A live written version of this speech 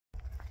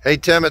Hey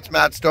Tim, it's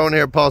Matt Stone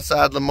here, Paul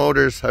Sadler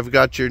Motors. I've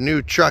got your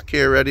new truck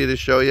here ready to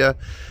show you.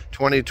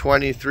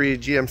 2023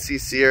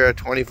 GMC Sierra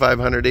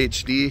 2500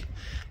 HD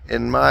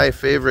in my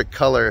favorite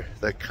color,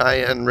 the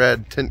Cayenne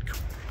red tint.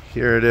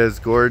 Here it is,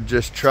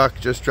 gorgeous truck,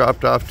 just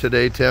dropped off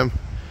today, Tim.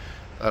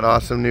 That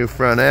awesome new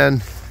front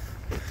end.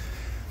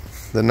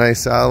 The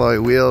nice alloy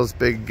wheels,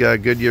 big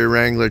Goodyear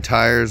Wrangler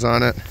tires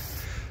on it.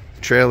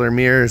 Trailer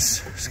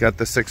mirrors, it's got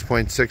the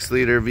 6.6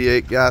 liter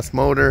V8 gas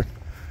motor.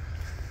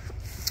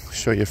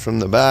 Show you from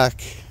the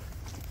back.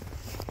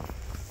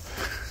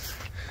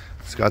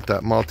 It's got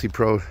that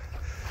multi-pro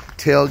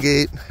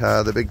tailgate,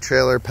 the big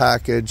trailer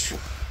package.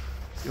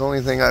 The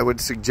only thing I would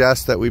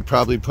suggest that we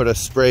probably put a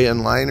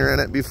spray-in liner in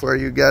it before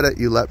you get it.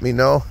 You let me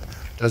know.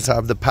 It does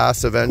have the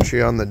passive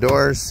entry on the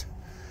doors.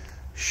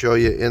 Show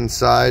you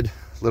inside,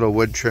 little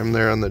wood trim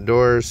there on the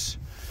doors.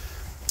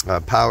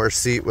 Power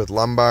seat with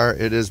lumbar.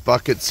 It is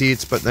bucket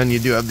seats, but then you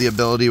do have the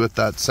ability with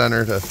that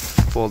center to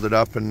fold it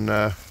up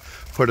and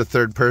put a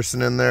third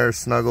person in there,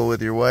 snuggle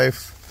with your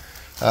wife.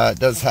 It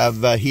does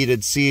have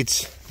heated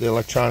seats, the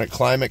electronic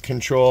climate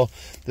control,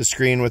 the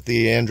screen with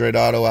the Android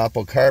Auto,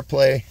 Apple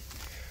CarPlay,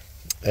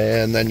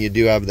 and then you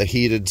do have the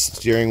heated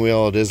steering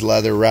wheel. It is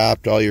leather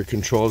wrapped, all your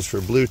controls for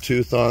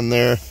Bluetooth on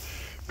there,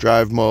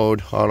 drive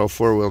mode, auto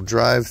four-wheel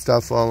drive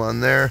stuff all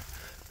on there,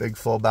 big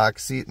full back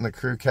seat in the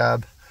crew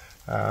cab.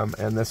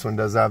 And this one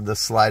does have the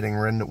sliding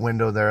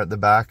window there at the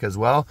back as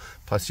well.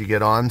 Plus you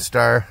get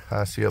OnStar,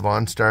 so you have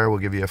OnStar. We'll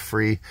give you a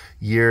free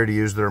year to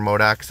use the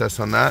remote access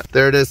on that.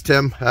 There it is,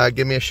 Tim.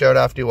 Give me a shout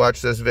after you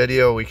watch this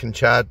video. We can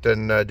chat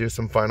and do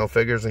some final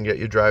figures and get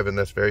you driving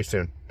this very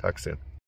soon. Talk soon.